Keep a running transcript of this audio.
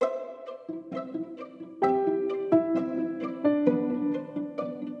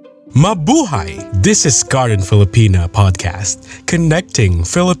Mabuhay! This is Garden Filipina podcast, connecting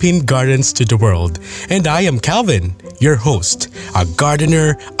Philippine gardens to the world. And I am Calvin, your host, a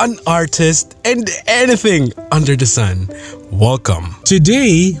gardener, an artist, and anything under the sun. Welcome.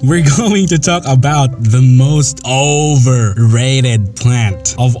 Today, we're going to talk about the most overrated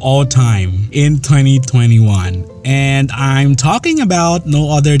plant of all time in 2021. And I'm talking about no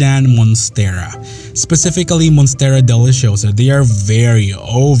other than Monstera. Specifically, Monstera deliciosa. They are very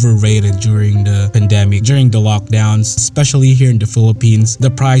overrated during the pandemic, during the lockdowns, especially here in the Philippines. The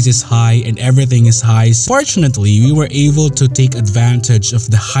price is high and everything is high. Fortunately, we were able to take advantage of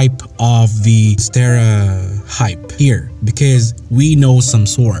the hype of the Monstera hype here because we know some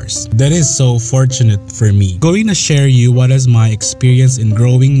source. That is so fortunate for me. Going to share you what is my experience in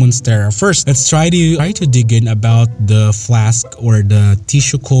growing Monstera. First, let's try to dig in about the flask or the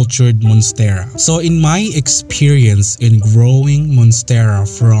tissue cultured Monstera. So in my experience in growing Monstera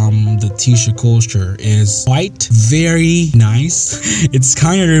from the tissue culture is quite very nice. It's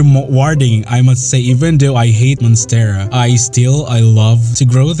kind of rewarding, I must say. Even though I hate Monstera, I love to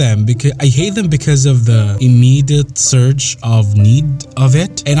grow them because I hate them because of the immediate surge of need of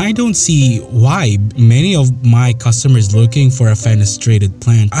it. And I don't see why many of my customers looking for a fenestrated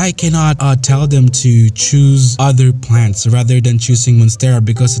plant. I cannot tell them to choose other plants rather than choosing Monstera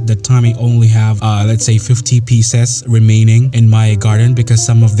because at the time I only have let's say 50 pieces remaining in my garden because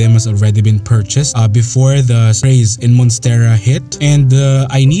some of them has already been purchased before the craze in Monstera hit, and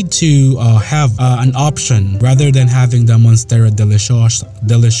I need to have an option rather than having the Monstera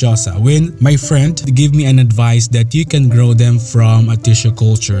deliciosa. When my friend gave me an advice that you can grow them from a tissue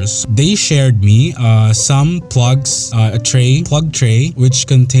cultures, they shared me some plugs, a plug tray which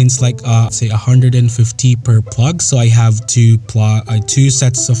contains like say 150 per plug. So I have two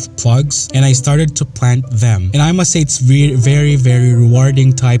sets of plugs and I started to plant them. And I must say it's very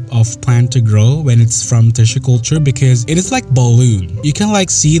rewarding type of plant to grow when it's from tissue culture because it is like balloon. You can like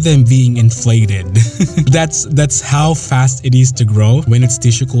see them being inflated. That's how fast it is to grow when it's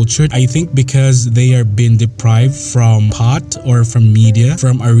tissue cultured. I think because they are being deprived from pot or from media,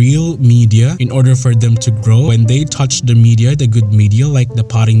 from a real media in order for them to grow. When they touch the media, the good media like the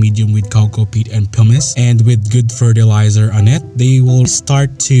potting medium with coco peat and pumice and with good fertilizer on it, they will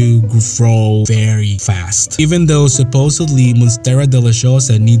start to grow very fast. Even though supposedly Monstera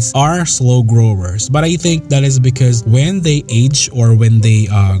deliciosa are slow growers, but I think that is because when they age or when they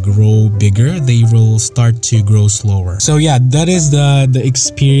grow bigger, they will start to grow slower. So yeah, that is the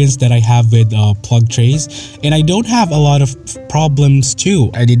experience that I have with plug trays, and I don't have a lot of problems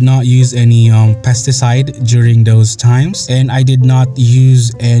too. I did not use any pesticide during those times, and I did not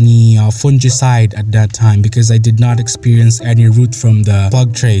use any fungicide at that time because I did not experience any root from the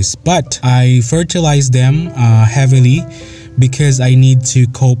plug trays. But I fertilized them heavily because I need to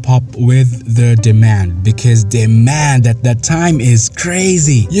cope up with the demand, because demand at that time is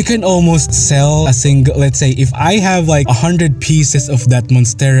crazy. You can almost sell a single, let's say if I have like 100 pieces of that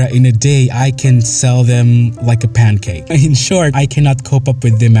Monstera in a day, I can sell them like a pancake. In short, I cannot cope up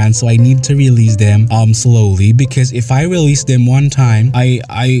with demand, so I need to release them slowly, because if I release them one time,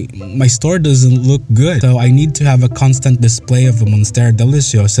 my store doesn't look good. So I need to have a constant display of a Monstera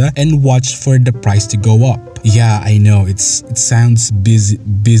deliciosa and watch for the price to go up. Yeah, I know it sounds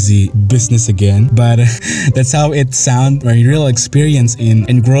busy business again, but that's how it sounds. My real experience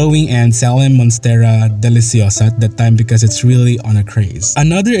in growing and selling Monstera deliciosa at that time because it's really on a craze.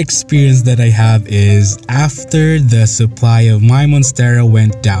 Another experience that I have is after the supply of my Monstera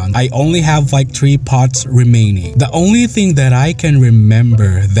went down, I only have like 3 pots remaining. The only thing that I can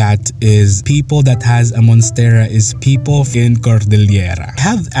remember that is people that has a Monstera is people in Cordillera. I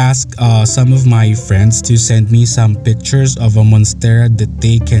have asked some of my friends to send me some pictures of a Monstera that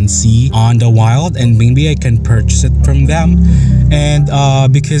they can see on the wild, and maybe I can purchase it from them. And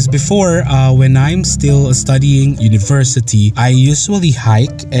because before when I'm still studying university, I usually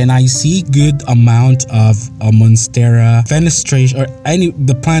hike and I see good amount of a Monstera fenestration or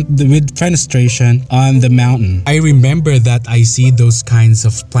the plant with fenestration on the mountain. I remember that I see those kinds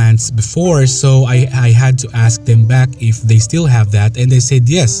of plants before, so I had to ask them back if they still have that, and they said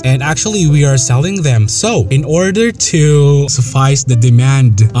yes, and actually we are selling them. So in order to suffice the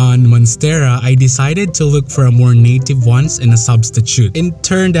demand on Monstera, I decided to look for a more native ones and a substitute, and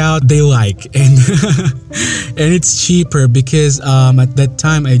turned out they like and and it's cheaper because at that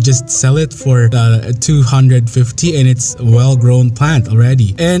time I just sell it for 250 and it's a well-grown plant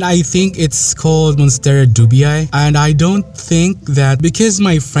already, and I think it's called Monstera dubii. And I don't think that, because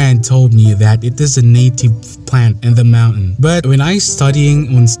my friend told me that it is a native plant in the mountain, but when I studying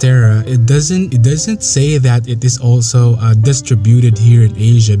Monstera, it doesn't say say that it is also distributed here in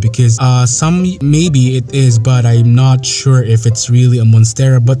Asia, because some maybe it is, but I'm not sure if it's really a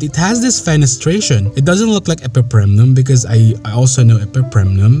monstera. But it has this fenestration. It doesn't look like epipremnum, because I also know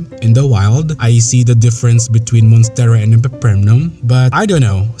epipremnum in the wild. I see the difference between monstera and epipremnum, but I don't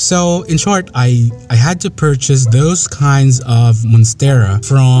know. So in short, I had to purchase those kinds of monstera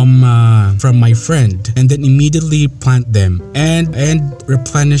from my friend, and then immediately plant them and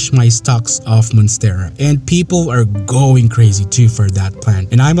replenish my stocks of monstera. And people are going crazy too for that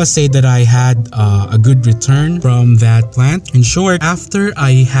plant, and I must say that I had a good return from that plant. In short, after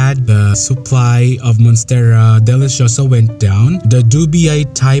I had the supply of monstera deliciosa went down, the dubii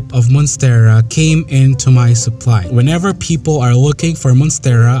type of monstera came into my supply. Whenever people are looking for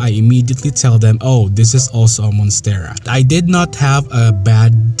monstera, I immediately tell them, oh, this is also a monstera. I did not have a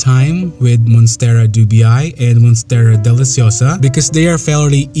bad time with monstera dubii and monstera deliciosa, because they are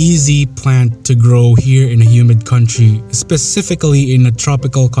fairly easy plant to grow here in a humid country, specifically in a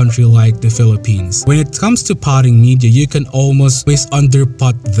tropical country like the Philippines. When it comes to potting media, you can almost always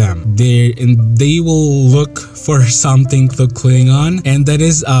underpot them. They will look for something to cling on, and that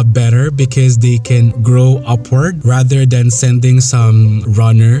is better because they can grow upward rather than sending some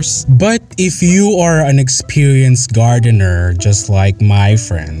runners. But if you are an experienced gardener just like my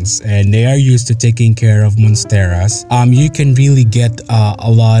friends, and they are used to taking care of monsteras, you can really get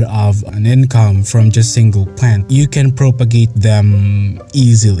a lot of an income from just single plant. You can propagate them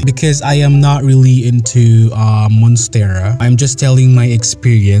easily, because I am not really into monstera. I'm just telling my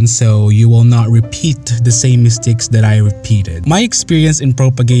experience, so you will not repeat the same mistakes that I repeated. My experience in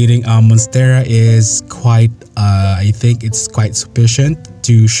propagating monstera is quite I think it's quite sufficient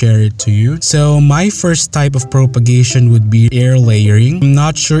to share it to you. So my first type of propagation would be air layering. I'm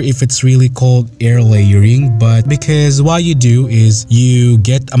not sure if it's really called air layering, but because what you do is you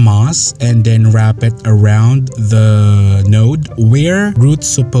get a moss and then wrap it around the node where roots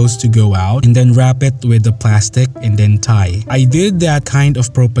supposed to go out, and then wrap it with the plastic and then tie. I did that kind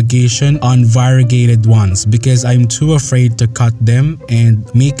of propagation on variegated ones because I'm too afraid to cut them and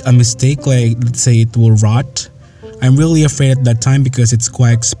make a mistake, like let's say it will rot. I'm really afraid at that time because it's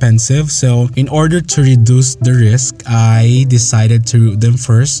quite expensive. So in order to reduce the risk, I decided to root them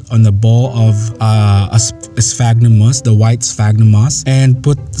first on the ball of sphagnum moss, the white sphagnum moss, and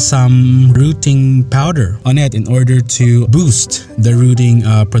put some rooting powder on it in order to boost the rooting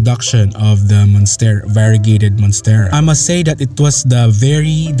production of the monstera, variegated monstera. I must say that it was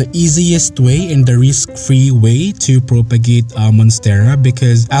the easiest way and the risk-free way to propagate monstera,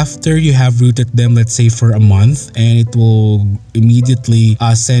 because after you have rooted them, let's say for a month, and it will immediately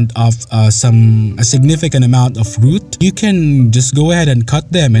send off a significant amount of root, you can just go ahead and cut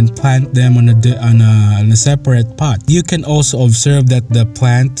them and plant them on a separate pot. You can also observe that the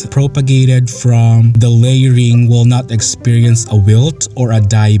plant propagated from the layering will not experience a wilt or a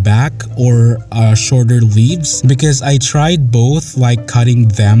dieback or shorter leaves, because I tried both, like cutting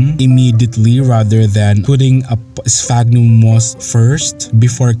them immediately rather than putting a sphagnum moss first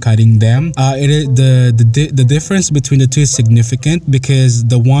before cutting them. The difference between the two is significant, because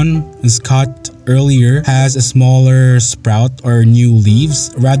the one is cut earlier has a smaller sprout or new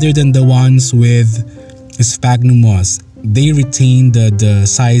leaves rather than the ones with sphagnum moss. They retain the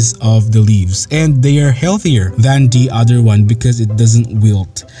size of the leaves, and they are healthier than the other one because it doesn't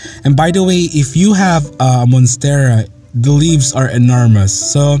wilt. And by the way, if you have a monstera, the leaves are enormous,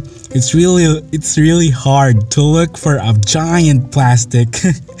 so it's really hard to look for a giant plastic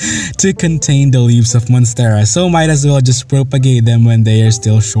to contain the leaves of monstera. So might as well just propagate them when they are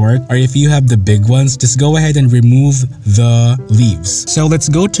still short, or if you have the big ones, just go ahead and remove the leaves. So let's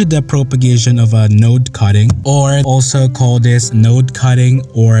go to the propagation of a node cutting, or also call this node cutting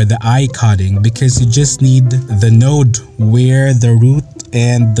or the eye cutting, because you just need the node where the root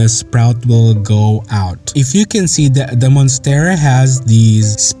and the sprout will go out. If you can see, the monstera has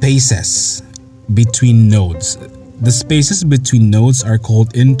these spaces between nodes. The spaces between nodes are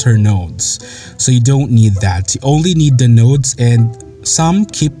called internodes, so you don't need that. You only need the nodes, and some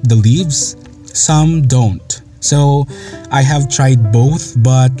keep the leaves, some don't. So I have tried both,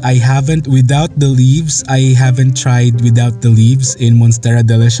 but I haven't without the leaves. I haven't tried without the leaves in Monstera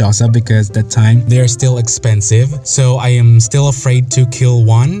deliciosa because that time they're still expensive. So I am still afraid to kill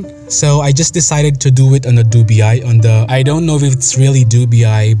one. So I just decided to do it on a dubii, I don't know if it's really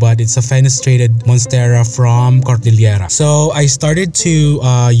dubii, but it's a fenestrated monstera from Cordillera. So I started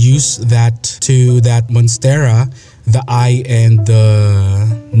to use that monstera, the eye and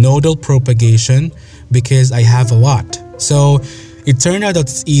the nodal propagation, because I have a lot. So it turned out that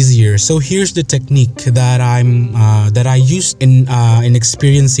it's easier. So here's the technique that I used in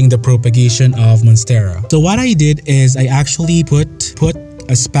experiencing the propagation of Monstera. So what I did is I actually put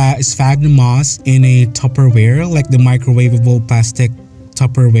a sphagnum moss in a Tupperware, like the microwavable plastic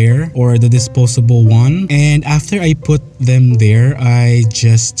Tupperware or the disposable one, and after I put them there, I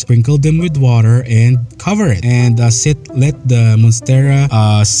just sprinkled them with water and cover it and let the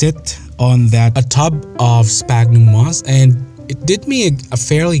Monstera sit on a tub of sphagnum moss, and it did me a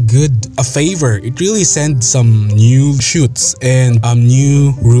fairly good favor. It really sent some new shoots and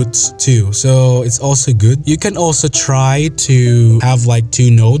new roots too. So it's also good. You can also try to have like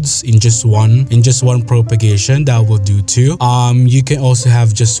 2 nodes in just one propagation. That will do too. You can also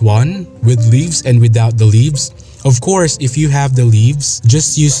have just one with leaves and without the leaves. Of course, if you have the leaves,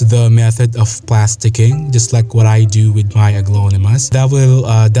 just use the method of plasticking, just like what I do with my aglaonemas.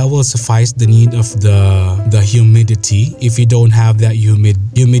 That will suffice the need of the humidity. If you don't have that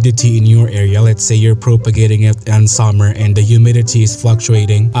humidity in your area, let's say you're propagating it in summer and the humidity is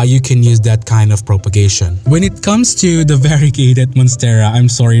fluctuating, you can use that kind of propagation. When it comes to the variegated Monstera, I'm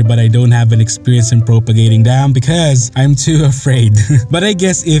sorry, but I don't have an experience in propagating them because I'm too afraid. But I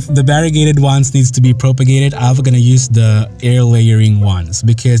guess if the variegated ones needs to be propagated, I'm gonna use the air layering ones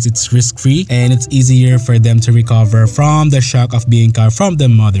because it's risk-free and it's easier for them to recover from the shock of being cut from the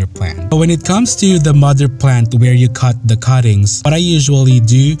mother plant. But when it comes to the mother plant where you cut the cuttings, what I usually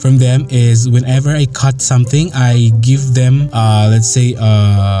do from them is whenever I cut something, I give them let's say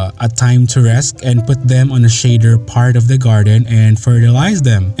a time to rest and put them on a shader part of the garden and fertilize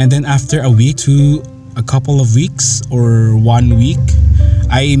them. And then after a week to a couple of weeks or 1 week,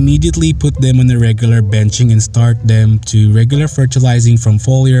 I immediately put them on a regular benching and start them to regular fertilizing from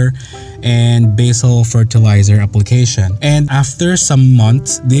foliar and basal fertilizer application. And after some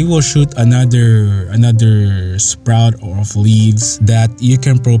months, they will shoot another sprout of leaves that you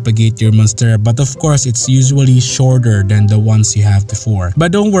can propagate your Monstera. But of course, it's usually shorter than the ones you have before.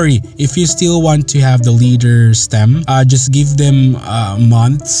 But don't worry, if you still want to have the leader stem, just give them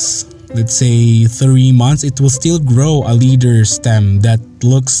months. Let's say 3 months, it will still grow a leader stem that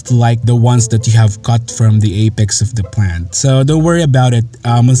looks like the ones that you have cut from the apex of the plant. So don't worry about it.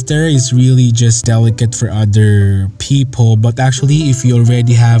 Monstera is really just delicate for other people, but actually if you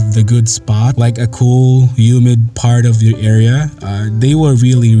already have the good spot, like a cool humid part of your area, they will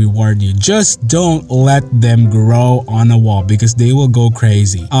really reward you. Just don't let them grow on a wall because they will go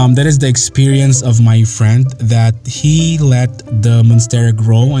crazy. That is the experience of my friend, that he let the Monstera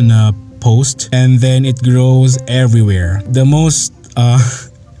grow on a post and then it grows everywhere. The most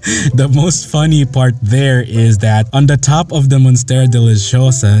funny part there is that on the top of the Monstera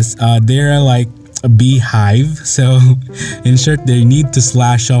deliciosas, there are like a beehive. So in short, they need to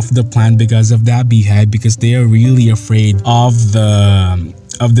slash off the plant because of that beehive, because they are really afraid of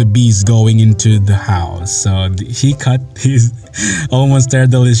the bees going into the house. So he cut his Monstera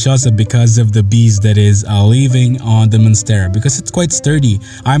deliciosa because of the bees that is living on the Monstera, because it's quite sturdy.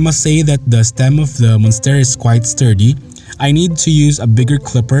 I must say that the stem of the Monstera is quite sturdy. I need to use a bigger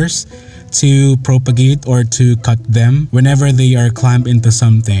clippers to propagate or to cut them whenever they are clamped into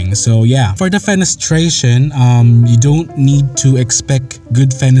something. So yeah, for the fenestration, you don't need to expect good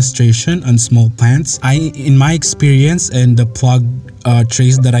fenestration on small plants. In my experience and the plug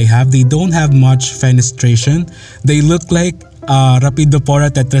trays that I have, they don't have much fenestration. They look like Rhaphidophora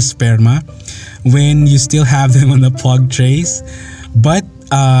tetrasperma when you still have them on the plug trays. But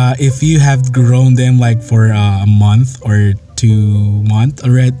if you have grown them like for a month or 2 months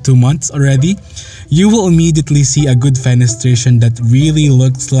already, you will immediately see a good fenestration that really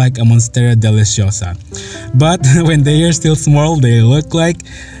looks like a Monstera deliciosa. But when they are still small, they look like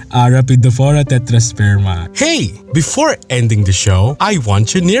Rhaphidophora tetrasperma. Hey, before ending the show, I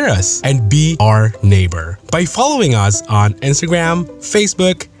want you near us and be our neighbor by following us on Instagram,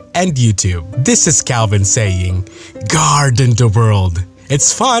 Facebook, and YouTube. This is Calvin saying, garden the world.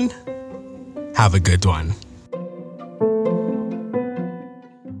 It's fun. Have a good one.